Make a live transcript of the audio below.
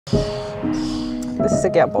This is a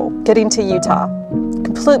gamble. Getting to Utah,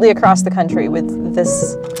 completely across the country with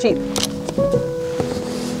this Jeep.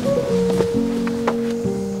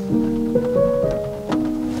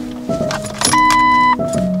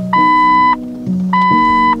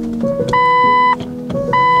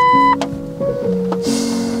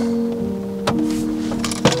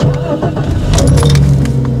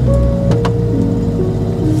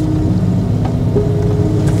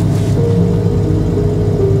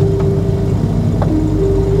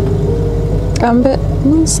 I'm a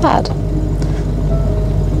bit sad.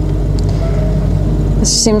 It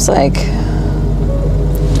seems like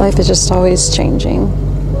life is just always changing.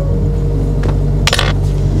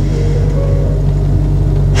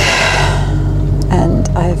 And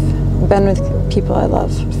I've been with people I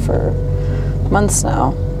love for months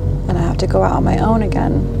now, and I have to go out on my own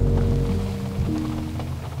again.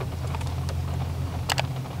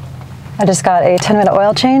 I just got a 10-minute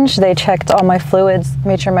oil change. They checked all my fluids,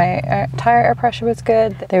 made sure my tire air pressure was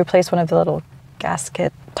good. They replaced one of the little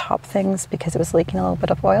gasket top things because it was leaking a little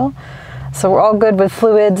bit of oil. So we're all good with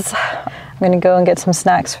fluids. I'm gonna go and get some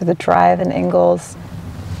snacks for the drive in Ingalls.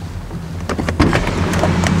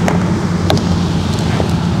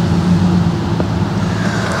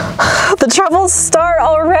 The troubles start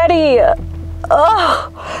already.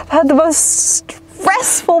 Oh, I've had the most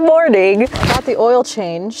stressful morning. I got the oil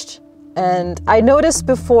changed. And I noticed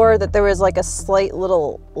before that there was like a slight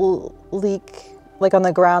little leak, like on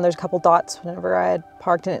the ground. There's a couple dots whenever I had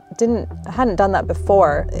parked, and I hadn't done that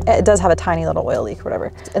before. It does have a tiny little oil leak or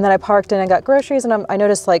whatever. And then I parked and I got groceries, and I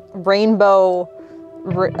noticed like rainbow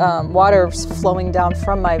water flowing down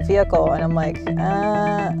from my vehicle, and I'm like,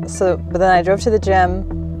 but then I drove to the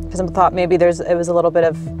gym because I thought maybe it was a little bit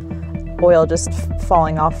of oil just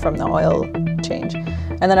falling off from the oil change.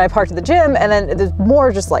 And then I parked at the gym, and then there's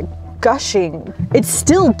more just like gushing. It's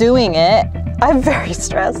still doing it. I'm very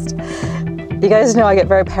stressed. You guys know I get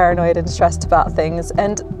very paranoid and stressed about things,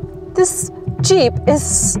 and this Jeep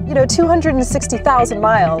is, 260,000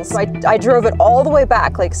 miles. I drove it all the way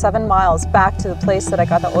back, like 7 miles back to the place that I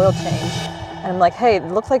got the oil change. And I'm like, hey, it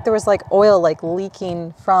looked like there was like oil like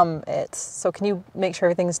leaking from it. So can you make sure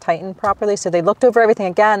everything's tightened properly? So they looked over everything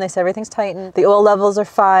again. They said everything's tightened. The oil levels are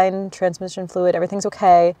fine, transmission fluid, everything's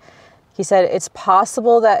okay. He said it's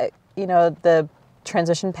possible that the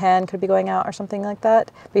transmission pan could be going out or something like that.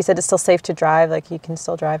 But he said it's still safe to drive, like you can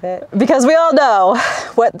still drive it. Because we all know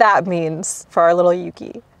what that means for our little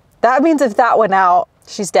Yuki. That means if that went out,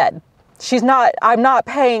 she's dead. I'm not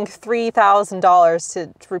paying $3,000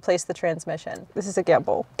 to replace the transmission. This is a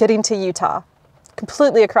gamble. Getting to Utah,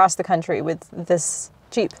 completely across the country with this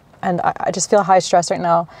Jeep. And I just feel high stress right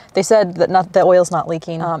now. They said that the oil's not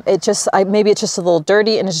leaking. Maybe it's just a little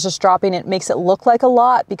dirty and it's just dropping. It makes it look like a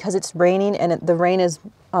lot because it's raining, and the rain is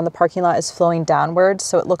on the parking lot is flowing downwards.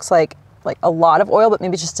 So it looks like a lot of oil, but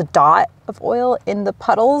maybe just a dot of oil in the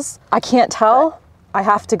puddles. I can't tell. I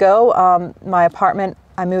have to go. My apartment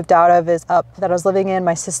I moved out of is up that I was living in.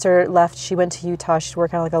 My sister left. She went to Utah. She's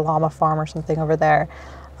working on like a llama farm or something over there.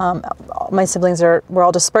 My siblings we're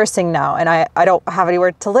all dispersing now, and I don't have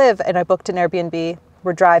anywhere to live, and I booked an Airbnb.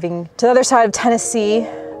 We're driving to the other side of Tennessee.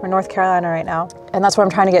 We're in North Carolina right now, and that's where I'm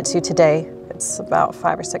trying to get to today. It's about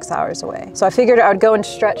 5 or 6 hours away. So I figured I would go and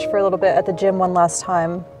stretch for a little bit at the gym one last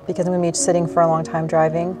time because I'm gonna be sitting for a long time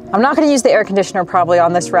driving. I'm not gonna use the air conditioner probably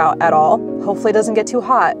on this route at all. Hopefully it doesn't get too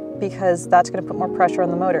hot because that's gonna put more pressure on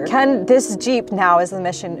the motor. Can this Jeep, now is the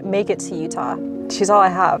mission, make it to Utah? She's all I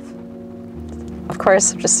have. Of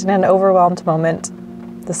course, just in an overwhelmed moment,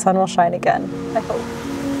 the sun will shine again, I hope.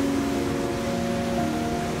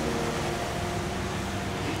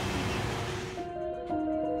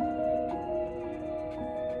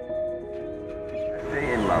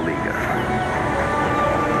 In La Liga.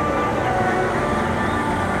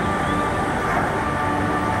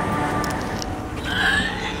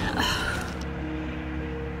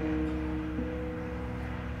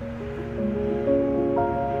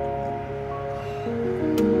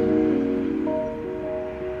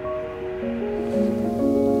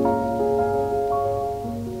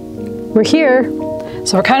 We're here,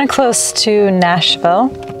 so we're kind of close to Nashville,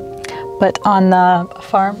 but on the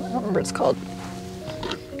farm, I don't remember what it's called,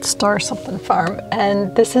 Star something farm,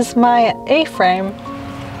 and this is my A-frame.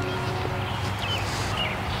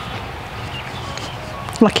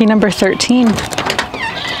 Lucky number 13.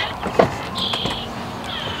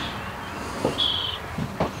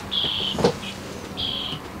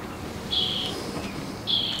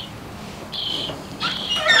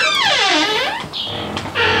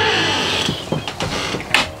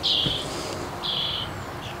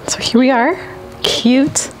 So here we are,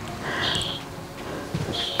 cute.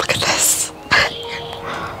 Look at this.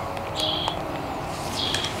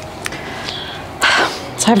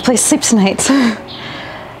 have a place to sleep tonight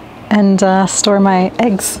and store my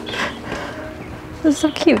eggs. This is so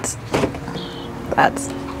cute. That's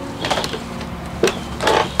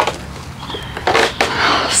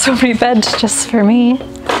so many beds just for me.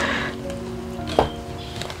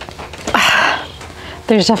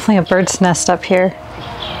 There's definitely a bird's nest up here.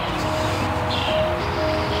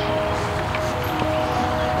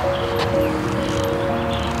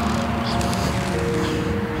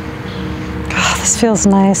 Oh, this feels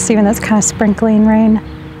nice, even though it's kind of sprinkling rain.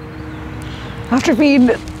 After being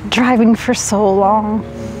driving for so long.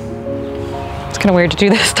 It's kind of weird to do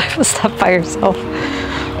this type of stuff by yourself.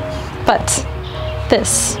 But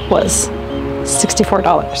this was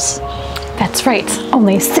 $64. That's right,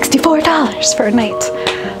 only $64 for a night.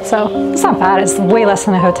 So it's not bad, it's way less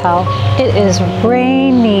than a hotel. It is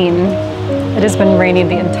raining. It has been raining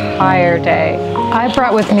the entire day. I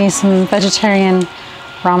brought with me some vegetarian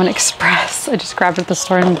ramen express. I just grabbed at the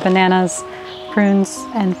store and bananas, prunes,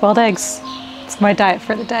 and boiled eggs. It's my diet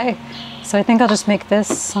for the day. So I think I'll just make this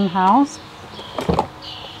somehow.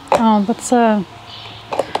 Oh, let's, I wonder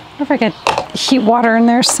if I could heat water in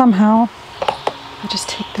there somehow. I'll just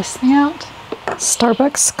take this thing out.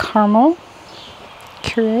 Starbucks caramel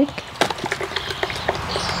Keurig.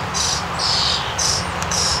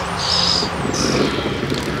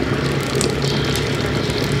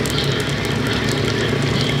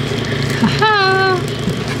 Haha!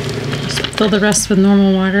 Just fill the rest with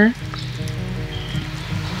normal water.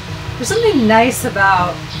 There's something nice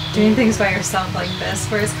about doing things by yourself like this,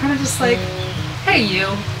 where it's kind of just like, hey you,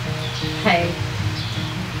 hey.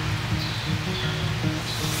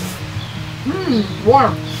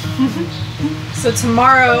 Warm. So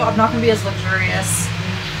tomorrow I'm not going to be as luxurious.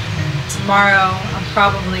 Tomorrow I'm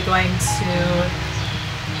probably going to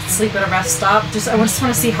sleep at a rest stop. I just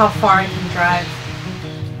want to see how far I can drive.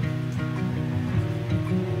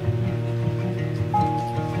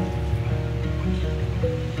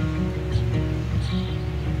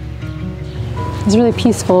 It's really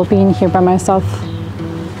peaceful being here by myself.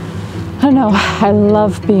 I don't know, I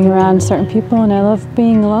love being around certain people and I love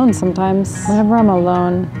being alone sometimes. Whenever I'm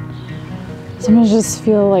alone, sometimes I just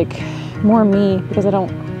feel like more me because I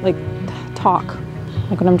don't like talk.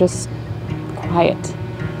 Like when I'm just quiet,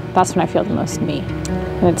 that's when I feel the most me.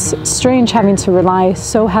 And it's strange having to rely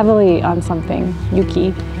so heavily on something,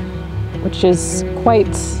 Yuki, which is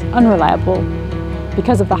quite unreliable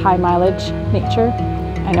because of the high mileage nature.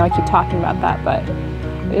 I know I keep talking about that, but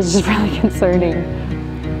it's just really concerning,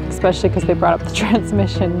 especially because they brought up the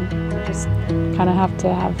transmission. You just kind of have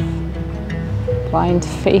to have blind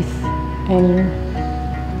faith in,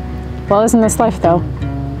 well, isn't this life though?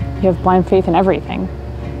 You have blind faith in everything.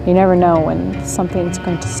 You never know when something's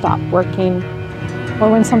going to stop working or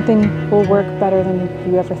when something will work better than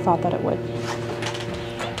you ever thought that it would.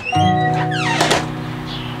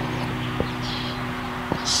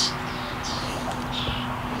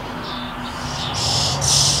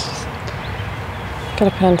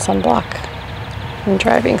 Gotta put on sunblock. I'm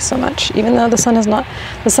driving so much, even though the sun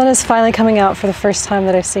is finally coming out for the first time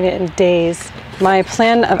that I've seen it in days. My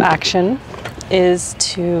plan of action is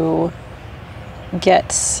to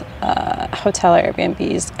get hotel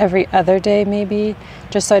Airbnbs every other day maybe,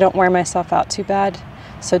 just so I don't wear myself out too bad.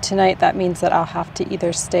 So tonight that means that I'll have to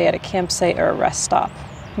either stay at a campsite or a rest stop.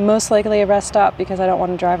 Most likely a rest stop because I don't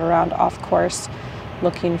want to drive around off course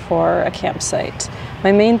looking for a campsite.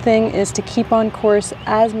 My main thing is to keep on course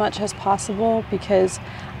as much as possible because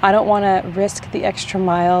I don't want to risk the extra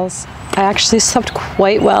miles. I actually slept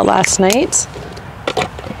quite well last night.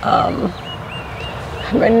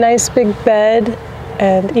 Had my nice big bed,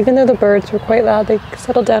 and even though the birds were quite loud, they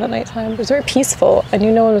settled down at nighttime. It was very peaceful. I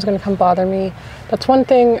knew no one was going to come bother me. That's one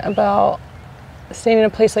thing about staying in a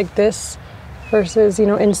place like this versus, you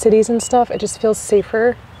know, in cities and stuff. It just feels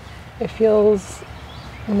safer. It feels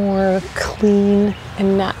more clean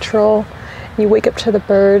and natural. You wake up to the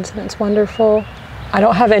birds and it's wonderful. I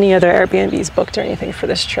don't have any other Airbnbs booked or anything for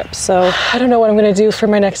this trip, so I don't know what I'm going to do for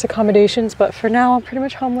my next accommodations, but for now I'm pretty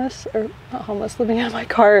much homeless, or not homeless, living in my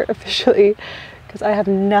car officially, because I have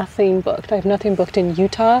nothing booked. I have nothing booked in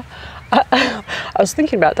Utah. I was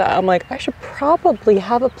thinking about that. I'm like, I should probably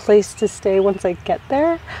have a place to stay once I get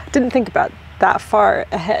there. I didn't think about that far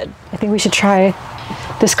ahead. I think we should try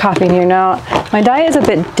this coffee here now. My diet is a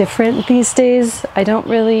bit different these days. I don't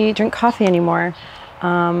really drink coffee anymore.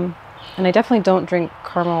 And I definitely don't drink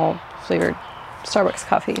caramel flavored Starbucks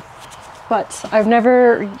coffee. But I've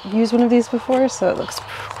never used one of these before, so it looks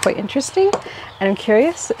quite interesting. And I'm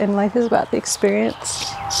curious, and life is about the experience.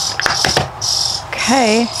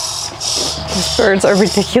 Okay. These birds are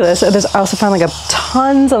ridiculous. And I also found like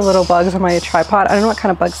tons of little bugs on my tripod. I don't know what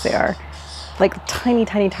kind of bugs they are. Like tiny,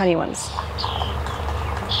 tiny, tiny ones.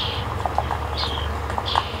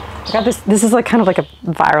 I got this. This is like kind of like a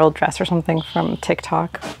viral dress or something from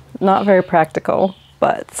TikTok. Not very practical,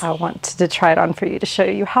 but I wanted to try it on for you to show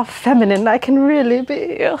you how feminine I can really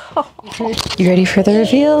be. You ready for the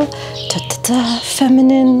reveal? Ta-ta-ta,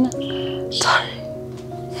 feminine. Sorry.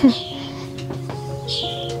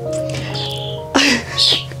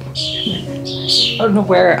 I don't know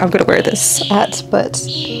where I'm gonna wear this at, but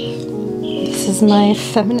this is my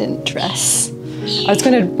feminine dress. I was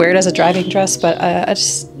gonna wear it as a driving dress, but I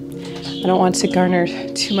don't want to garner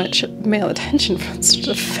too much male attention from such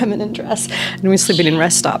a feminine dress. And we're sleeping in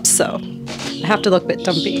rest stops, so I have to look a bit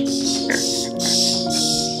dumpy. Sorry.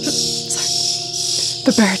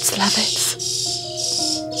 The birds love it.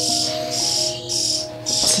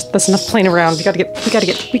 That's enough playing around. We gotta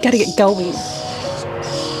get going.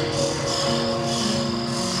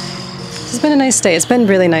 It's been a nice day. It's been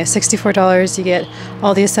really nice. $64. You get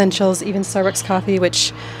all the essentials, even Starbucks coffee,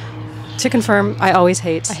 which, to confirm, I always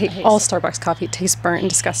hate. I hate all Starbucks coffee. It tastes burnt and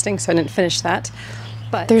disgusting, so I didn't finish that.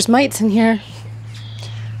 But there's mites in here.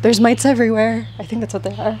 There's mites everywhere. I think that's what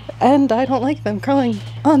they are. And I don't like them crawling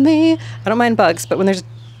on me. I don't mind bugs, but when there's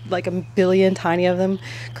like a billion tiny of them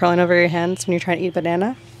crawling over your hands when you're trying to eat a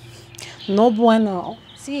banana, no bueno.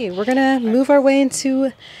 See, we're gonna move our way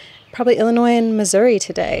into probably Illinois and Missouri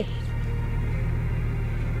today.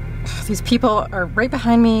 These people are right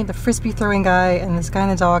behind me, the frisbee throwing guy and this guy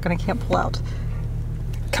and a dog, and I can't pull out.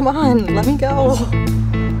 Come on, let me go. I'm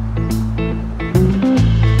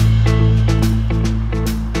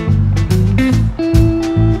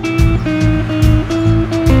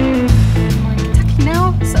in Kentucky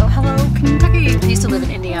now, so hello Kentucky. I used to live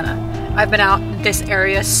in Indiana. I've been out this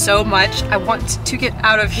area so much. I want to get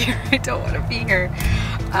out of here. I don't want to be here.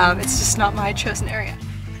 It's just not my chosen area.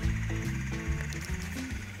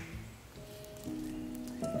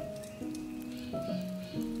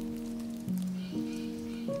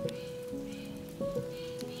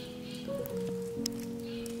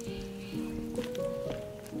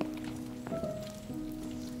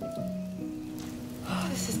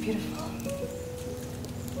 Beautiful.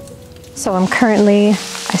 So I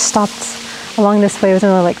stopped along this way, it was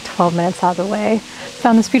only like 12 minutes out of the way.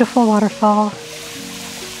 Found this beautiful waterfall. I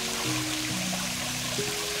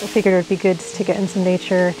figured it would be good to get in some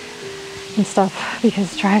nature and stuff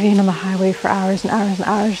because driving on the highway for hours and hours and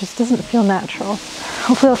hours just doesn't feel natural.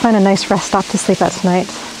 Hopefully I'll find a nice rest stop to sleep at tonight.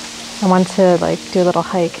 I want to like do a little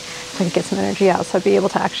hike so I can get some energy out so I'd be able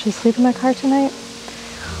to actually sleep in my car tonight.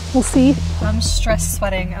 We'll see. I'm stress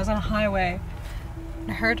sweating. I was on a highway.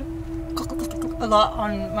 I heard a lot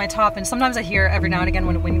on my top, and sometimes I hear every now and again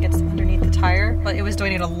when the wind gets underneath the tire, but it was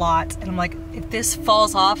doing it a lot. And I'm like, if this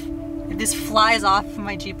falls off, if this flies off of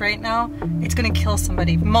my Jeep right now, it's gonna kill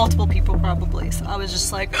somebody, multiple people probably. So I was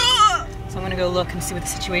just like, ah! So I'm gonna go look and see what the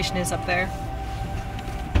situation is up there.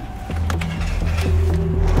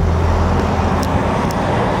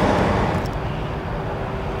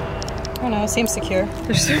 I don't know, it seems secure.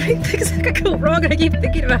 There's so many things that could go wrong and I keep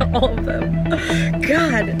thinking about all of them.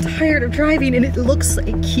 God, I'm tired of driving and it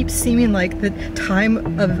keeps seeming like the time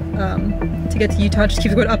of, to get to Utah just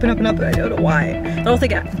keeps going up and up and up and I don't know why. I don't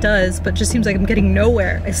think it does, but it just seems like I'm getting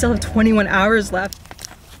nowhere. I still have 21 hours left.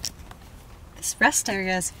 This rest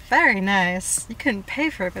area is very nice. You couldn't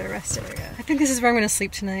pay for a better rest area. I think this is where I'm gonna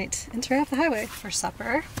sleep tonight. And it's right off the highway. For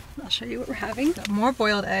supper, I'll show you what we're having. Got more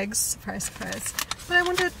boiled eggs, surprise, surprise. But I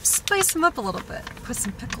wanted to spice them up a little bit. Put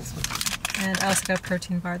some pickles with them. And I also got a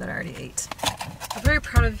protein bar that I already ate. I'm very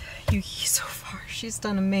proud of Yuki so far. She's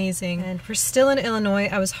done amazing. And we're still in Illinois.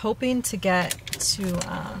 I was hoping to get to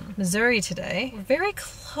Missouri today. We're very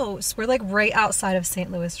close. We're like right outside of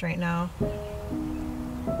St. Louis right now.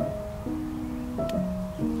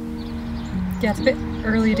 Yeah, it's a bit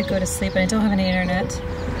early to go to sleep and I don't have any internet.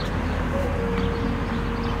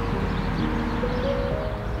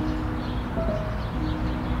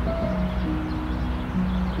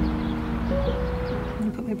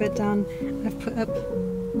 I'm gonna put my bed down. I've put up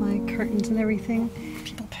my curtains and everything.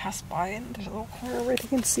 People pass by and there's a little corner where they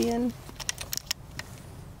can see in.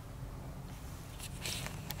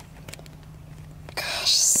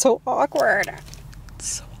 Gosh, so awkward.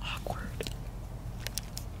 So awkward.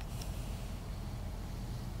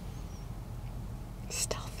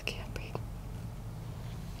 Stealth camping.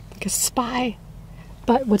 Like a spy.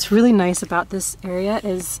 But what's really nice about this area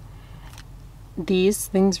is these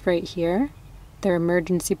things right here. They're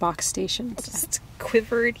emergency box stations. Just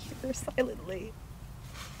quivered here silently.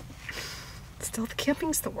 Stealth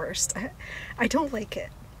camping's the worst. I don't like it.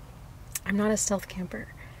 I'm not a stealth camper.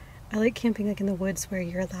 I like camping like in the woods where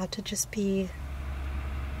you're allowed to just be...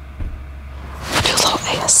 Do a little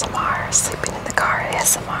ASMR, sleeping in the car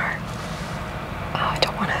ASMR. I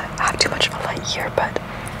don't want to have too much of a light here, but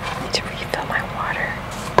I need to refill my water.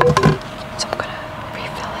 So I'm gonna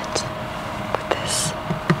refill it with this.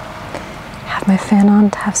 Have my fan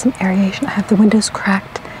on to have some aeration. I have the windows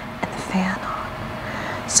cracked and the fan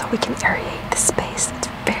on so we can aerate the space. It's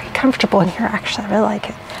very comfortable in here, actually. I really like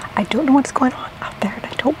it. I don't know what's going on out there and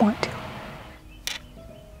I don't want to.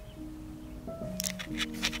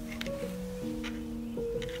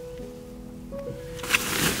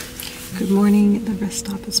 Good morning. The rest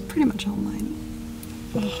stop is pretty much online.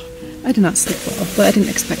 Oh, I did not sleep well, but I didn't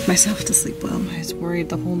expect myself to sleep well. I was worried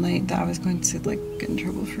the whole night that I was going to like get in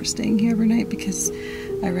trouble for staying here overnight because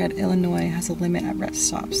I read Illinois has a limit at rest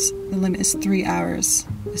stops. The limit is 3 hours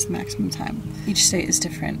is the maximum time. Each state is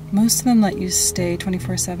different. Most of them let you stay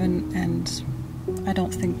 24/7, and I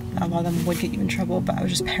don't think a lot of them would get you in trouble, but I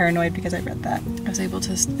was just paranoid because I read that. I was able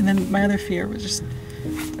to, and then my other fear was just,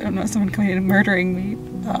 I don't know, someone coming in and murdering me.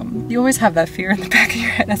 You always have that fear in the back of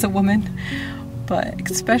your head as a woman, but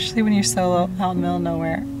especially when you're solo out in the middle of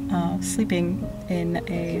nowhere, sleeping in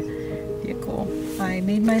a vehicle. I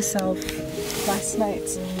made myself last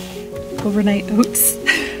night's overnight oats.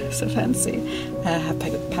 So fancy. I have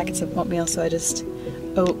packets of oatmeal, so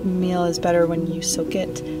oatmeal is better when you soak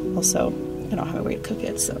it. Also, I don't have a way to cook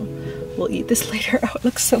it, so we'll eat this later. Oh, it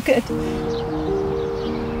looks so good.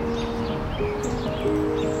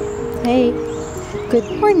 Hey, good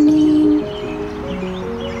morning.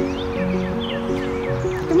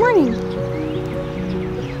 Good morning.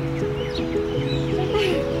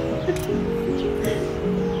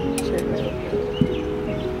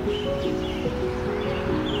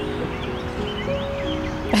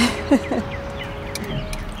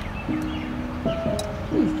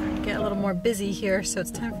 Get a little more busy here, so it's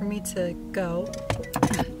time for me to go.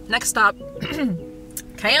 Next stop,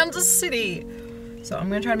 Kansas City. So I'm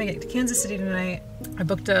gonna try to make it to Kansas City tonight. I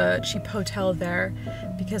booked a cheap hotel there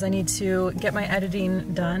because I need to get my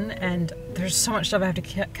editing done, and there's so much stuff I have to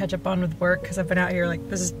catch up on with work because I've been out here like,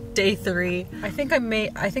 this is day 3. I think I may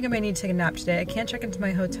need to take a nap today. I can't check into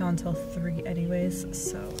my hotel until 3 anyways,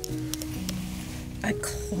 so I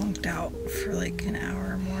clonked out for like an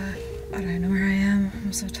hour or more. I don't know where I am.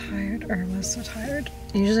 I'm so tired, or I was so tired.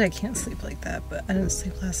 Usually I can't sleep like that, but I didn't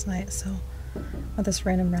sleep last night, so at this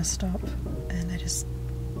random rest stop, and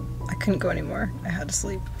I couldn't go anymore. I had to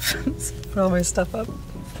sleep. Put all my stuff up.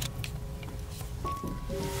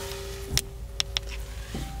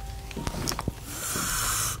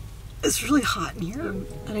 It's really hot in here.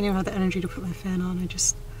 I didn't even have the energy to put my fan on. I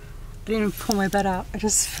didn't even pull my bed out. I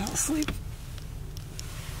just fell asleep.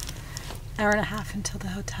 Hour and a half until the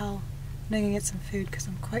hotel. I'm gonna get some food because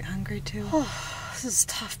I'm quite hungry too. Oh, this is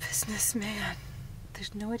tough business, man.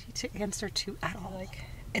 There's nobody to answer to at all. Like,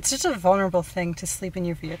 it's just a vulnerable thing to sleep in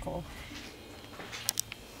your vehicle.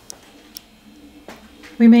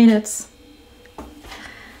 We made it.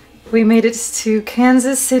 We made it to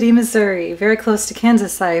Kansas City, Missouri. Very close to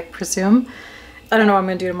Kansas, I presume. I don't know what I'm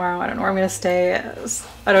gonna do tomorrow. I don't know where I'm gonna stay.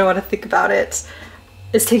 I don't want to think about it.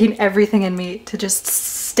 It's taking everything in me to just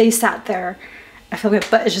stay sat there. I feel like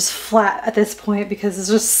my butt is just flat at this point because it's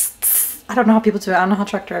just, I don't know how people do it. I don't know how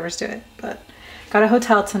truck drivers do it, but got a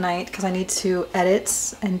hotel tonight because I need to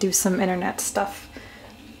edit and do some internet stuff.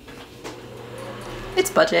 It's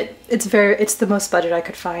budget. It's the most budget I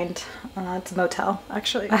could find. It's a motel,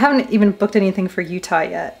 actually. I haven't even booked anything for Utah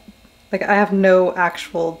yet. Like, I have no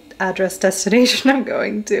actual address destination I'm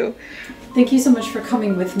going to. Thank you so much for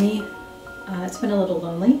coming with me. It's been a little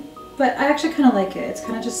lonely, but I actually kind of like it. It's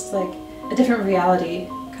kind of just like a different reality,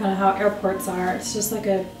 kind of how airports are. It's just like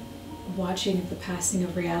a watching of the passing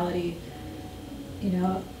of reality. You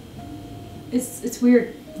know, it's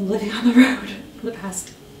weird living on the road for the past,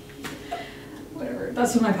 whatever.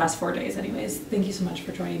 That's been my past 4 days anyways. Thank you so much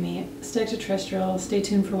for joining me. Stay extraterrestrial. Stay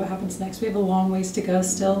tuned for what happens next. We have a long ways to go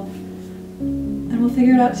still, and we'll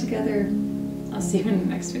figure it out together. I'll see you in the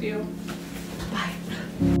next video.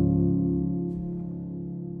 Bye.